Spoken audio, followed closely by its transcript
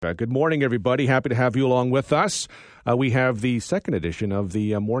Good morning, everybody. Happy to have you along with us. We have the second edition of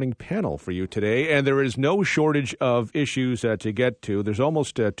the morning panel for you today, and there is no shortage of issues to get to. There's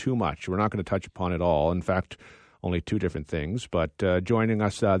almost too much. We're not going to touch upon it all. In fact, only two different things. But joining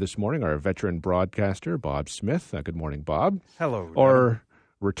us this morning, our veteran broadcaster, Bob Smith. Good morning, Bob. Hello. Or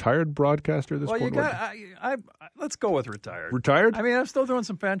retired broadcaster this morning? Let's go with retired. Retired? I mean, I'm still doing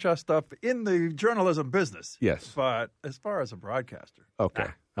some fantastic stuff in the journalism business. Yes. But as far as a broadcaster. Okay.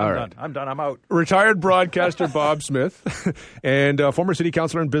 I'm done. I'm out. Retired broadcaster Bob Smith and former city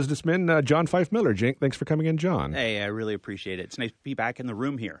councillor and businessman John Fyfe-Millar. Thanks for coming in, John. Hey, I really appreciate it. It's nice to be back in the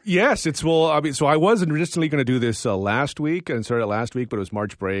room here. Yes, so I was originally going to do this last week and started last week, but it was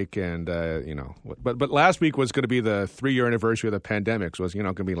March break, and but last week was going to be the 3-year anniversary of the pandemic. So it was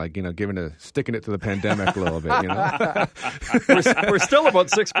going to be like sticking it to the pandemic a little bit. We're still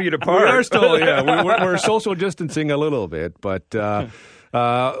about 6 feet apart. We are still, yeah. We're social distancing a little bit, but.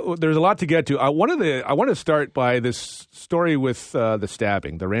 There's a lot to get to. I want to start by this story with the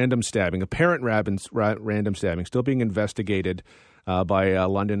stabbing, the random stabbing, apparent random stabbing, still being investigated by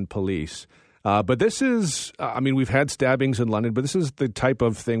London police. But this is, we've had stabbings in London, but this is the type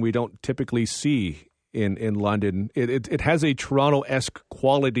of thing we don't typically see in London. It has a Toronto-esque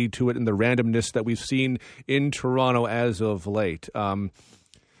quality to it in the randomness that we've seen in Toronto as of late.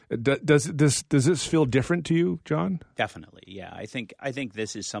 Does this feel different to you, John? Definitely, yeah. I think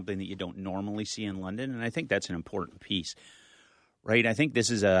this is something that you don't normally see in London, and I think that's an important piece, right? I think this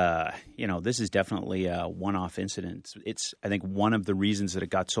is definitely a one-off incident. It's I think one of the reasons that it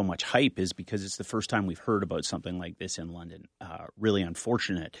got so much hype is because it's the first time we've heard about something like this in London. Really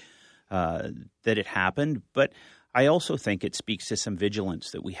unfortunate that it happened, but I also think it speaks to some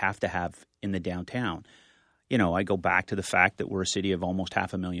vigilance that we have to have in the downtown. I go back to the fact that we're a city of almost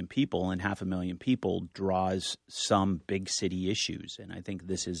 500,000 people, and 500,000 people draws some big city issues. And I think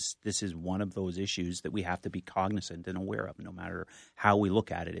this is one of those issues that we have to be cognizant and aware of, no matter how we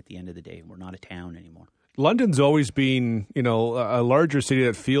look at it at the end of the day. We're not a town anymore. London's always been, a larger city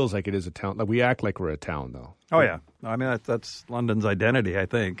that feels like it is a town. Like we act like we're a town, though. Oh, yeah. I mean, that's London's identity, I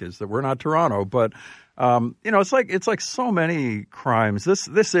think, is that we're not Toronto. But, it's like so many crimes.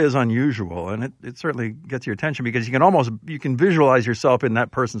 This is unusual, and it certainly gets your attention because you can visualize yourself in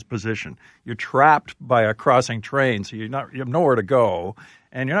that person's position. You're trapped by a crossing train, so you have nowhere to go,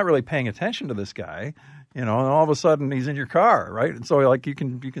 and you're not really paying attention to this guy. And all of a sudden he's in your car, right? And so you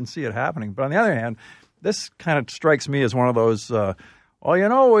can see it happening. But on the other hand, this kind of strikes me as one of those,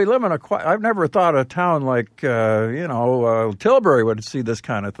 we live in I've never thought a town like, Tilbury would see this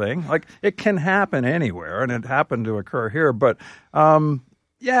kind of thing. Like, it can happen anywhere, and it happened to occur here. But,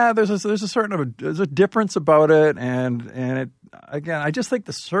 there's a difference about it, and it, again, I just think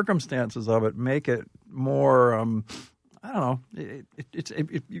the circumstances of it make it more, I don't know.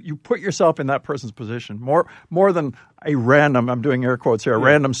 You put yourself in that person's position more than a random. I'm doing air quotes here. A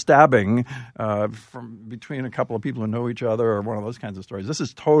random stabbing from between a couple of people who know each other, or one of those kinds of stories. This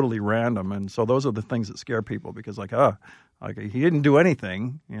is totally random, and so those are the things that scare people because, he didn't do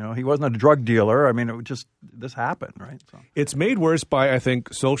anything. He wasn't a drug dealer. I mean, it just this happened, right? So. It's made worse by, I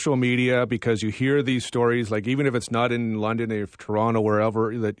think, social media because you hear these stories, like even if it's not in London or Toronto,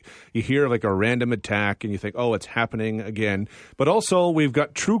 wherever, that you hear like a random attack and you think, oh, it's happening again. But also, we've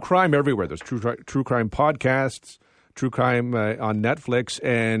got true crime everywhere. There's true crime podcasts, true crime on Netflix,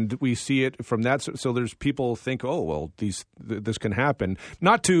 and we see it from that. So there's people think, oh, well, this can happen.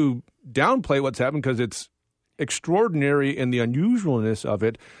 Not to downplay what's happened because it's extraordinary in the unusualness of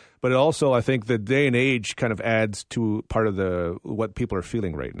it, but it also, I think, the day and age kind of adds to part of what people are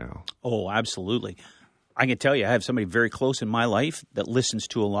feeling right now. Oh, absolutely. I can tell you, I have somebody very close in my life that listens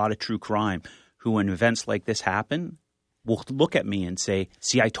to a lot of true crime who, when events like this happen, will look at me and say,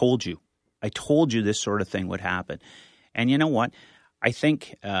 see, I told you this sort of thing would happen. And you know what? I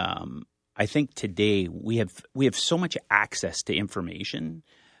think today we have so much access to information,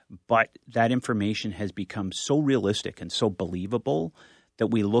 but that information has become so realistic and so believable that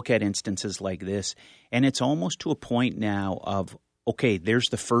we look at instances like this, and it's almost to a point now of, okay, there's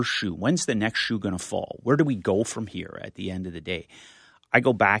the first shoe. When's the next shoe going to fall? Where do we go from here at the end of the day? I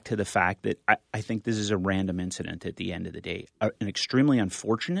go back to the fact that I think this is a random incident at the end of the day, an extremely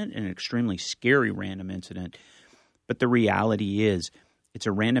unfortunate and extremely scary random incident. But the reality is it's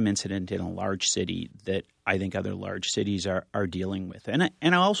a random incident in a large city that I think other large cities are dealing with. And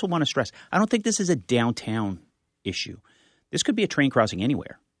I also want to stress, I don't think this is a downtown issue. This could be a train crossing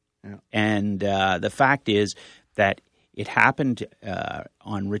anywhere. Yeah. And the fact is that it happened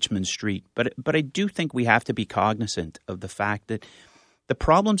on Richmond Street. But I do think we have to be cognizant of the fact that the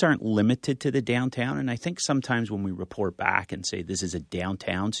problems aren't limited to the downtown. And I think sometimes when we report back and say this is a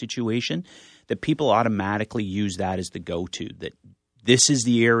downtown situation, that people automatically use that as the go-to, that this is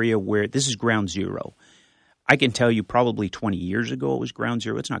the area where this is ground zero. I can tell you probably 20 years ago it was ground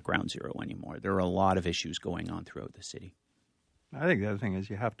zero. It's not ground zero anymore. There are a lot of issues going on throughout the city. I think the other thing is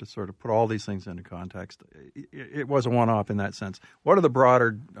you have to sort of put all these things into context. It was a one-off in that sense. What are the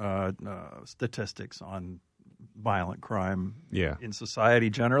broader statistics on violent crime in society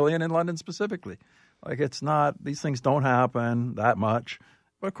generally and in London specifically? Like, it's not – these things don't happen that much.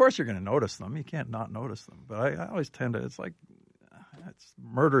 But, of course, you're going to notice them. You can't not notice them. But I always tend to – it's like it's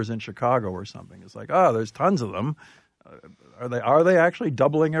murders in Chicago or something. It's like, oh, there's tons of them. Are they actually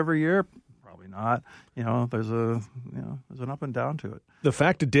doubling every year? Probably not. There's an up and down to it. The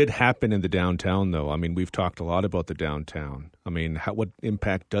fact it did happen in the downtown, though, I mean, we've talked a lot about the downtown. I mean, what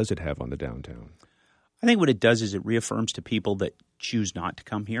impact does it have on the downtown? I think what it does is it reaffirms to people that choose not to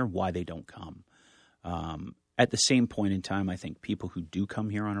come here why they don't come. At the same point in time, I think people who do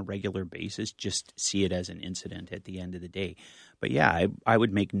come here on a regular basis just see it as an incident at the end of the day. But yeah, I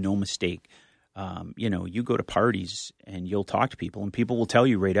would make no mistake. You go to parties and you'll talk to people and people will tell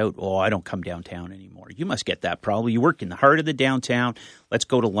you right out, oh, I don't come downtown anymore. You must get that problem. You work in the heart of the downtown. Let's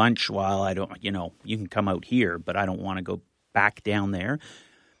go to lunch while I don't, you can come out here, but I don't want to go back down there.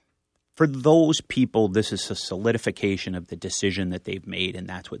 For those people, this is a solidification of the decision that they've made, and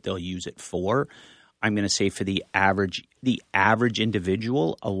that's what they'll use it for. I'm going to say for the average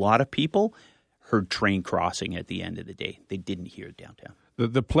individual, a lot of people heard train crossing at the end of the day. They didn't hear downtown.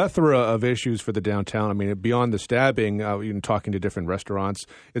 The plethora of issues for the downtown, I mean, beyond the stabbing, even talking to different restaurants,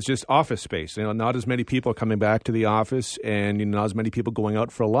 it's just office space. Not as many people coming back to the office and not as many people going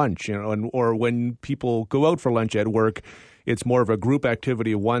out for lunch, or when people go out for lunch at work, it's more of a group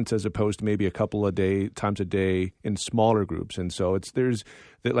activity once as opposed to maybe a couple of times a day in smaller groups. And so there's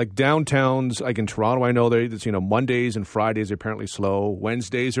like downtowns, like in Toronto, I know Mondays and Fridays are apparently slow.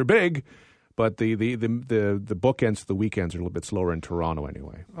 Wednesdays are big. But the bookends, the weekends are a little bit slower in Toronto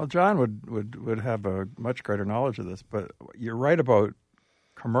anyway. Well, John would have a much greater knowledge of this, but you're right about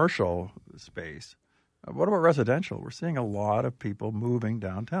commercial space. What about residential? We're seeing a lot of people moving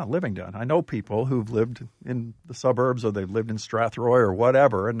downtown, living down. I know people who've lived in the suburbs or they've lived in Strathroy or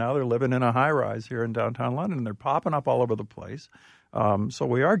whatever, and now they're living in a high-rise here in downtown London, and they're popping up all over the place. So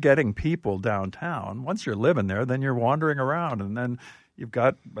we are getting people downtown. Once you're living there, then you're wandering around, and then you've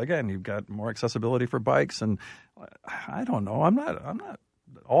got more accessibility for bikes, and I don't know. I'm not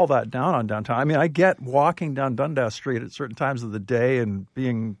all that down on downtown. I mean, I get walking down Dundas Street at certain times of the day and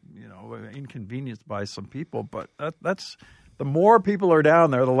being, inconvenienced by some people, but that's the more people are down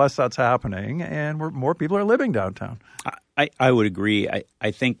there, the less that's happening, and more people are living downtown. I would agree.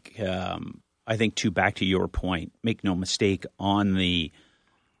 I think too, back to your point, make no mistake, on the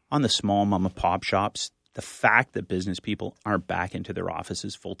small mom and pop shops, the fact that business people aren't back into their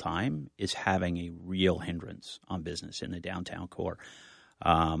offices full time is having a real hindrance on business in the downtown core.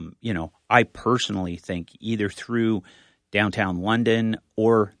 I personally think either through downtown London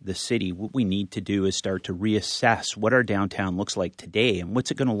or the city, what we need to do is start to reassess what our downtown looks like today and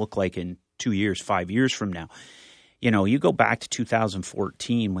what's it going to look like in 2 years, 5 years from now. You go back to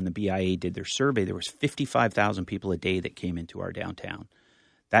 2014 when the BIA did their survey, there was 55,000 people a day that came into our downtown.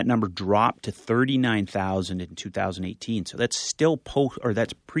 That number dropped to 39,000 in 2018. So that's still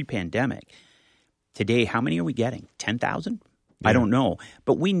that's pre-pandemic. Today, how many are we getting? 10,000? Yeah. I don't know.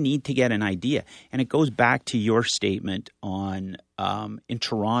 But we need to get an idea. And it goes back to your statement on in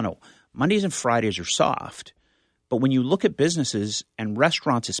Toronto. Mondays and Fridays are soft. But when you look at businesses and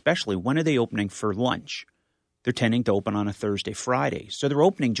restaurants especially, when are they opening for lunch? They're tending to open on a Thursday, Friday. So they're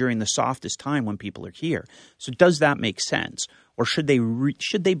opening during the softest time when people are here. So does that make sense? Or should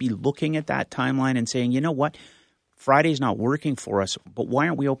they be looking at that timeline and saying, you know what, Friday's not working for us, but why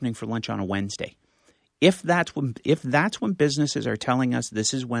aren't we opening for lunch on a Wednesday? If that's when businesses are telling us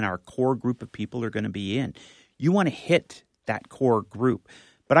this is when our core group of people are going to be in, you want to hit that core group.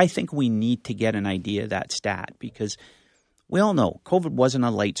 But I think we need to get an idea of that stat because we all know COVID wasn't a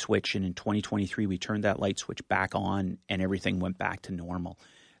light switch, and in 2023 we turned that light switch back on and everything went back to normal.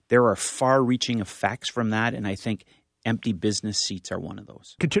 There are far-reaching effects from that, and I think empty business seats are one of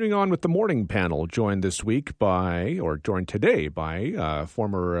those. Continuing on with the morning panel, joined today by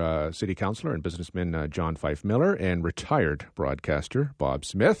former city councillor and businessman John Fyfe-Millar and retared broadcaster Bob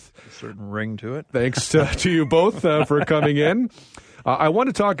Smith. A certain ring to it. Thanks to you both for coming in. I want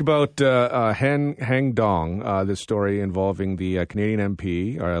to talk about Hang Dong, this story involving the Canadian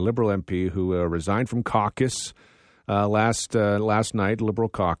MP, Liberal MP, who resigned from caucus last night, Liberal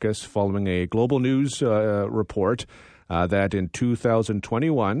caucus, following a Global News report that in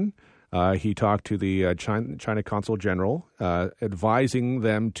 2021 he talked to the China Consul General, advising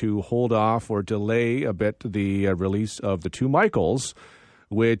them to hold off or delay a bit the release of the two Michaels,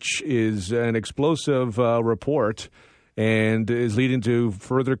 which is an explosive report and is leading to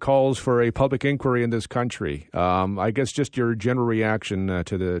further calls for a public inquiry in this country. I guess just your general reaction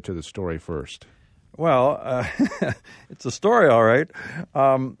to the story first. Well, it's a story, all right.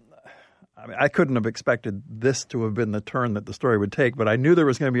 I couldn't have expected this to have been the turn that the story would take, but I knew there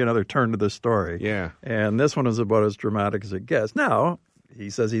was going to be another turn to this story. Yeah. And this one is about as dramatic as it gets. Now, he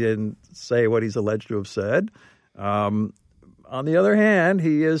says he didn't say what he's alleged to have said. On the other hand,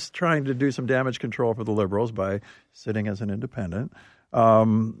 he is trying to do some damage control for the Liberals by sitting as an independent.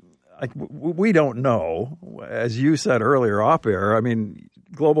 We don't know. As you said earlier off air, I mean,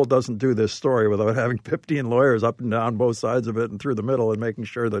 Global doesn't do this story without having 15 lawyers up and down both sides of it and through the middle and making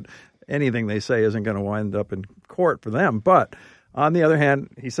sure that anything they say isn't going to wind up in court for them. But on the other hand,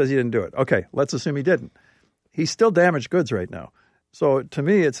 he says he didn't do it. Okay, let's assume he didn't. He's still damaged goods right now. So to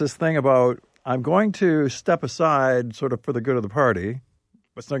me, it's this thing about I'm going to step aside sort of for the good of the party.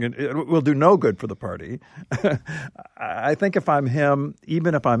 It will do no good for the party. I think if I'm him,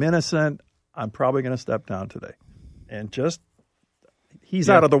 even if I'm innocent, I'm probably going to step down today. And just he's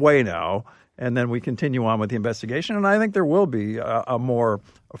out of the way now, and then we continue on with the investigation. And I think there will be a more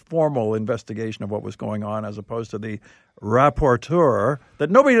formal investigation of what was going on as opposed to the rapporteur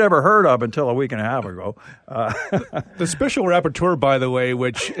that nobody had ever heard of until a week and a half ago. The special rapporteur, by the way,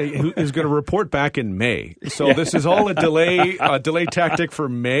 which is going to report back in May. So this is all a delay tactic for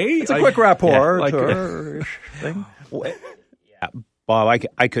May. It's a quick rapporteur thing. Yeah, Bob,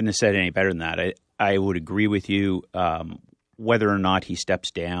 I couldn't have said it any better than that. I would agree with you. Whether or not he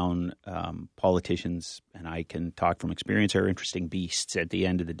steps down, politicians, and I can talk from experience, are interesting beasts at the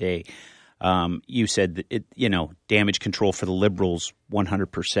end of the day. You said that damage control for the Liberals,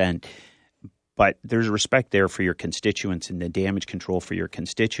 100%. But there's a respect there for your constituents and the damage control for your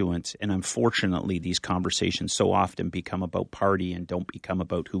constituents. And unfortunately, these conversations so often become about party and don't become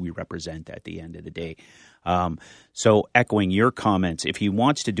about who we represent at the end of the day. So echoing your comments, if he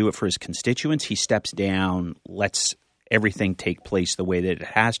wants to do it for his constituents, he steps down, lets everything take place the way that it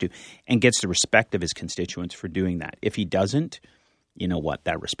has to, and gets the respect of his constituents for doing that. If he doesn't, you know what?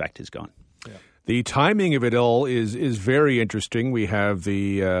 That respect is gone. Yeah. The timing of it all is very interesting. We have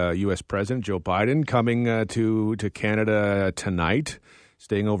the U.S. President, Joe Biden, coming to Canada tonight,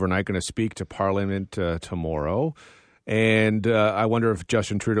 staying overnight, going to speak to Parliament tomorrow. And I wonder if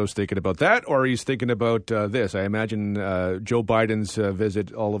Justin Trudeau's thinking about that, or he's thinking about this. I imagine Joe Biden's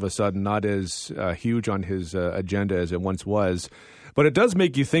visit all of a sudden not as huge on his agenda as it once was. But it does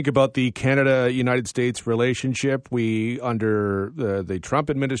make you think about the Canada-United States relationship. We, under the Trump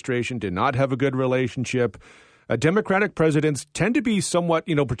administration, did not have a good relationship. Democratic presidents tend to be somewhat,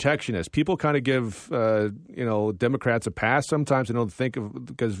 protectionist. People kind of give, Democrats a pass sometimes. They don't think of,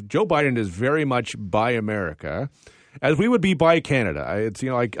 because Joe Biden is very much buy America, as we would be by Canada.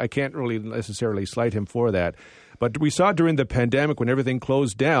 I can't really necessarily slight him for that. But we saw during the pandemic when everything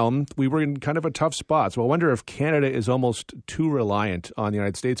closed down, we were in kind of a tough spot. So I wonder if Canada is almost too reliant on the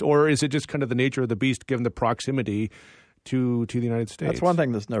United States, or is it just kind of the nature of the beast given the proximity to the United States? That's one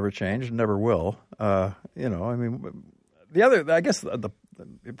thing that's never changed, never will. The other, I guess,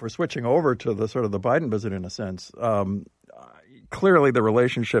 if we're switching over to the sort of the Biden visit in a sense, clearly the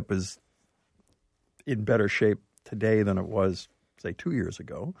relationship is in better shape today than it was, say, 2 years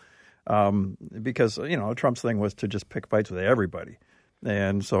ago. Because, Trump's thing was to just pick fights with everybody.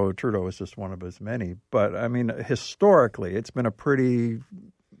 And so Trudeau was just one of as many. But, historically, it's been a pretty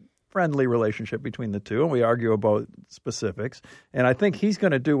friendly relationship between the two, and we argue about specifics. And I think he's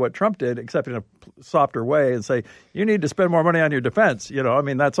going to do what Trump did, except in a softer way, and say, you need to spend more money on your defense.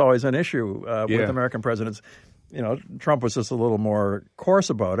 That's always an issue with American presidents. Trump was just a little more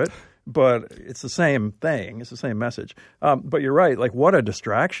coarse about it. But it's the same thing. It's the same message. But you're right. Like, what a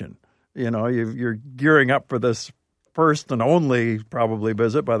distraction. You're gearing up for this first and only probably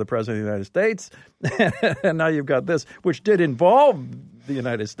visit by the President of the United States. And now you've got this, which did involve the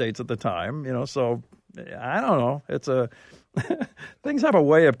United States at the time. So I don't know. It's things have a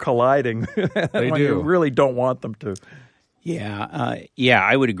way of colliding when you really don't want them to. Yeah,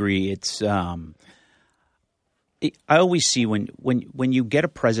 I would agree. It's I always see when you get a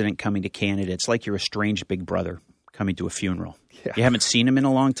president coming to Canada, it's like you're a strange big brother coming to a funeral. Yeah. You haven't seen him in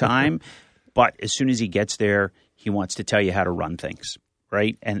a long time, but as soon as he gets there, he wants to tell you how to run things,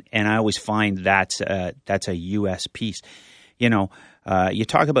 right? And I always find that's a U.S. piece. You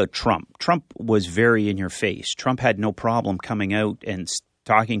talk about Trump. Trump was very in your face. Trump had no problem coming out and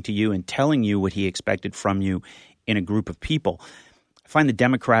talking to you and telling you what he expected from you in a group of people. I find the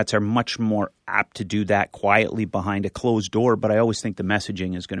Democrats are much more apt to do that quietly behind a closed door, but I always think the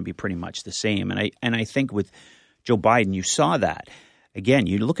messaging is going to be pretty much the same. And I think with Joe Biden, you saw that. Again,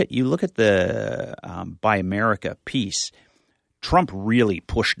 you look at the Buy America piece. Trump really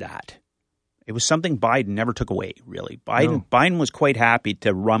pushed that. It was something Biden never took away, really. Biden was quite happy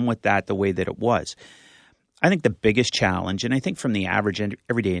to run with that the way that it was. I think the biggest challenge, and I think from the average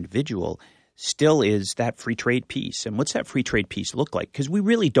everyday individual, still is that free trade piece. And what's that free trade piece look like? Because we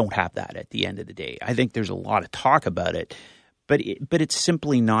really don't have that at the end of the day. I think there's a lot of talk about it, but it's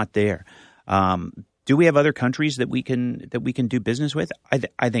simply not there. Do we have other countries that we can do business with?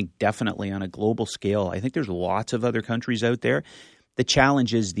 I think definitely on a global scale. I think there's lots of other countries out there. The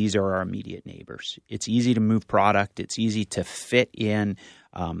challenge is these are our immediate neighbors. It's easy to move product. It's easy to fit in.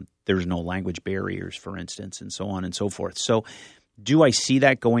 There's no language barriers, for instance, and so on and so forth. So do I see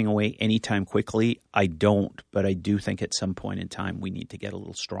that going away anytime quickly? I don't, but I do think at some point in time we need to get a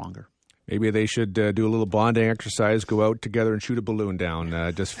little stronger. Maybe they should do a little bonding exercise, go out together and shoot a balloon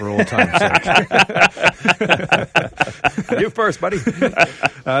down just for old time's sake. You first, buddy.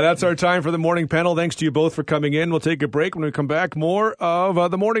 That's our time for the morning panel. Thanks to you both for coming in. We'll take a break. When we come back, more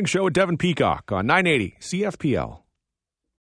of the morning show with Devon Peacock on 980 CFPL.